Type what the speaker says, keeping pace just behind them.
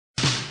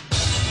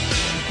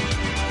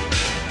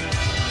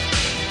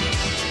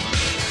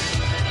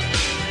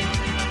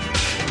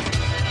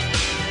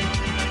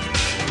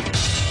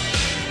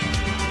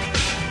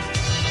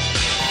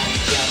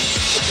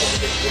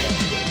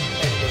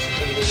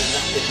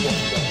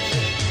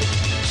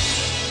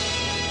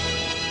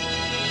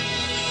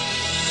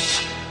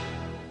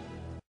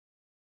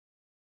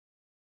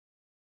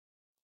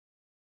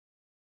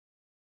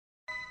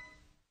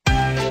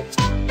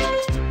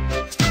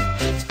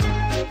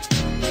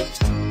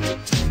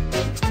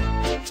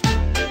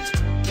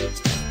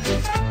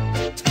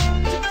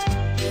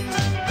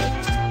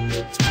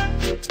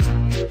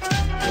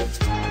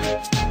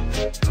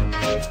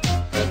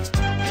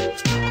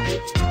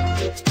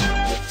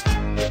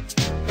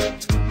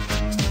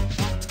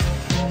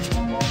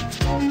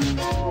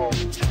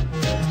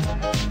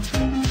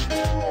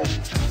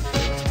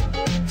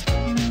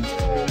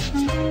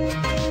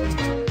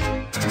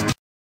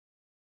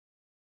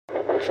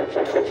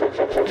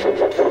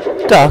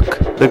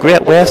Duck, the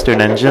Great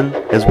Western engine,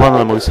 is one of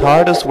the most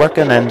hardest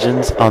working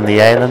engines on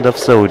the island of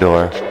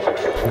Sodor,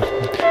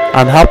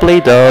 and happily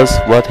does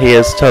what he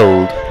is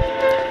told.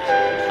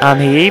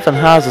 And he even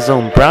has his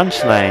own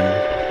branch line.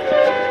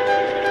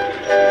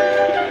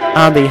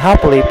 And he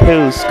happily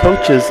pulls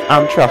coaches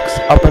and trucks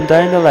up and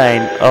down the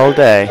line all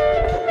day.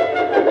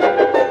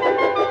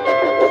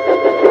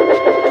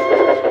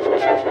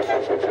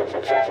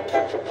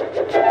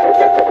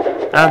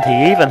 And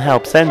he even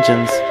helps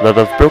engines that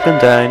have broken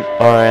down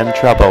or are in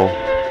trouble.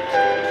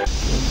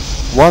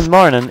 One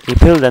morning he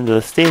pulled into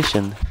the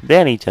station,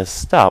 then he just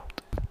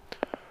stopped.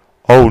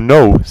 "Oh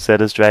no," said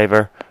his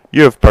driver,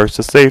 "you have burst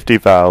the safety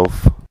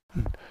valve."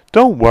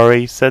 "Don't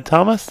worry," said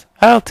Thomas,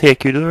 "I'll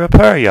take you to the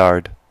repair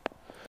yard."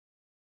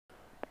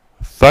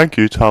 "Thank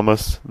you,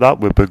 Thomas, that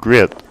would be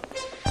great."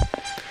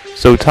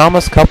 So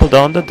Thomas coupled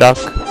on the Duck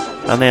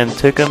and then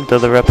took him to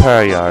the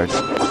repair yard.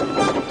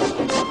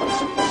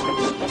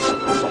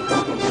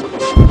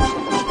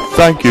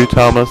 "Thank you,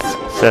 Thomas,"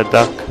 said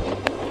Duck.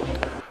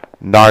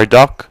 "Now,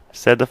 Duck,"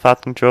 said the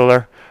Fat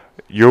Controller,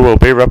 "you will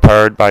be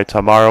repaired by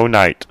tomorrow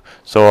night,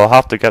 so I'll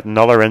have to get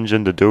another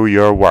engine to do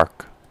your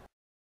work."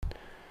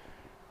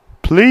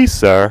 "Please,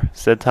 sir,"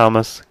 said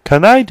Thomas,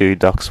 "can I do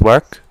Duck's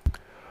work?"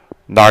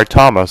 "Now,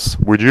 Thomas,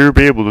 would you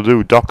be able to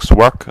do Duck's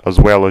work as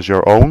well as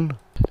your own?"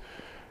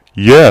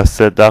 "Yes,"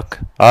 said Duck,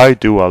 "I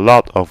do a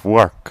lot of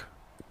work."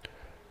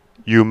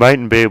 "You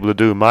mightn't be able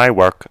to do my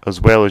work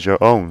as well as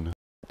your own."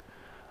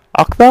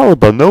 "Och, that'll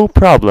be no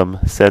problem,"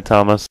 said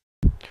Thomas.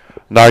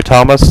 "Now,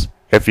 Thomas,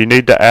 if you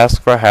need to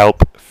ask for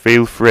help,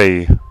 feel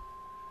free."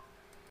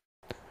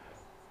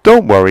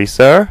 "Don't worry,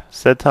 sir,"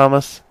 said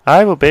Thomas.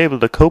 "I will be able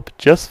to cope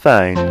just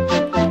fine."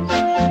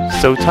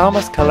 So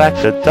Thomas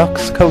collected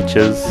Duck's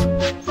coaches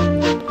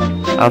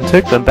and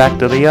took them back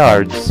to the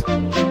yards.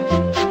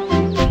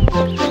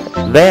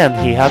 Then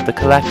he had to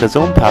collect his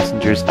own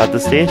passengers at the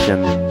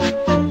station.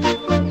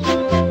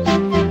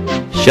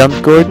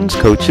 Shunt Gordon's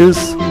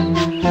coaches,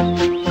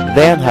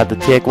 then had to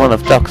take one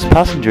of Duck's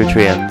passenger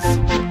trains.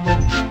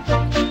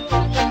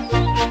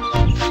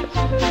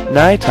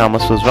 Now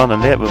Thomas was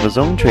running late with his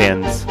own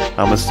trains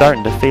and was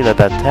starting to feel a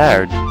bit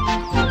tired.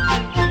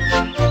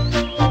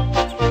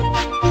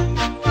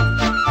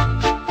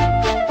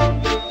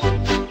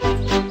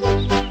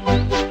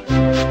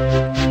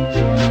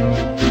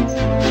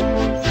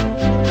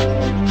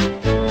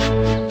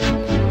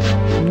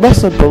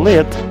 Mustn't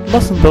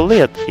be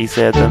late, he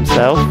said to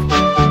himself.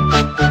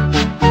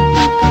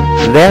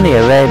 Then he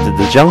arrived at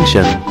the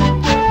junction.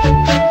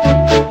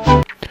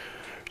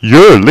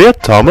 "You're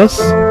late, Thomas,"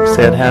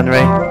 said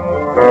Henry.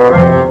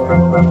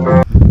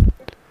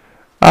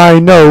 "I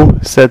know,"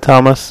 said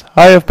Thomas.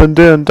 "I have been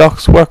doing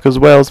Duck's work as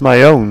well as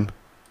my own."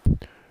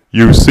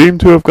 "You seem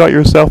to have got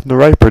yourself in the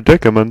right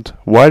predicament.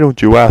 Why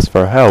don't you ask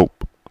for help?"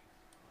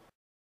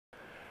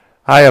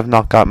 "I have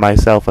not got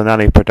myself in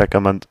any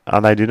predicament,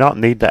 and I do not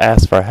need to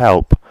ask for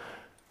help,"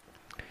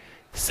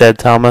 said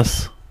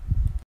Thomas.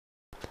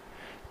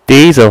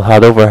 Diesel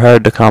had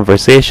overheard the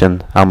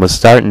conversation and was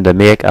starting to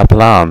make a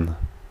plan.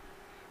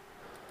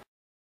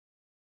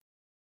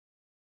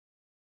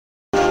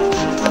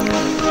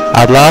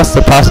 At last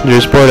the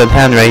passengers boarded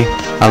Henry,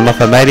 and with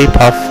a mighty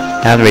puff,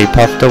 Henry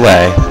puffed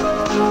away.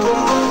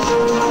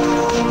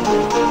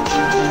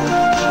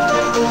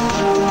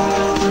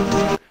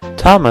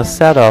 Thomas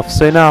set off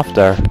soon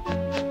after.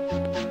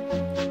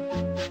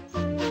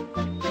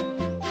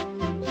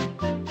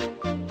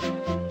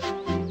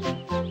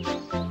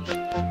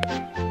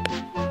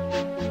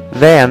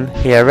 Then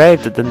he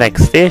arrived at the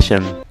next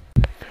station.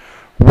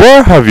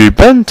 "Where have you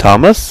been,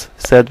 Thomas?"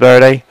 said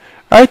Verdi.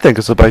 "I think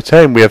it's about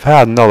time we have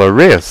had another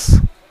race."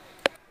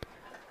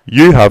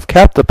 "You have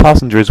kept the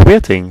passengers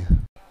waiting."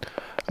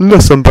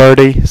 "Listen,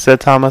 Bertie," said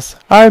Thomas,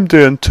 "I am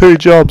doing 2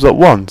 jobs at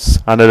once,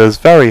 and it is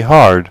very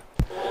hard."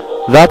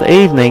 That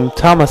evening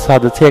Thomas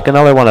had to take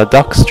another one of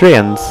Duck's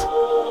trains.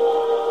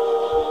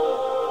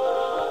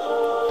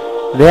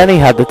 Then he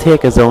had to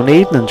take his own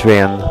evening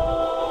train.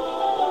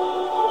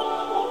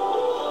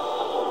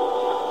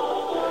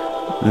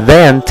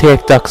 Then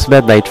take Duck's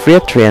midnight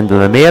freight train to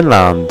the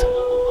mainland.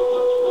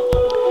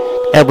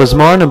 It was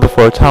morning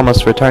before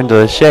Thomas returned to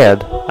the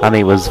shed, and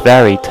he was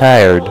very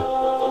tired.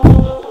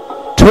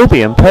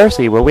 Toby and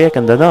Percy were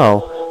waking to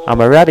know, and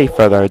were ready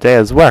for their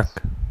day's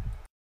work.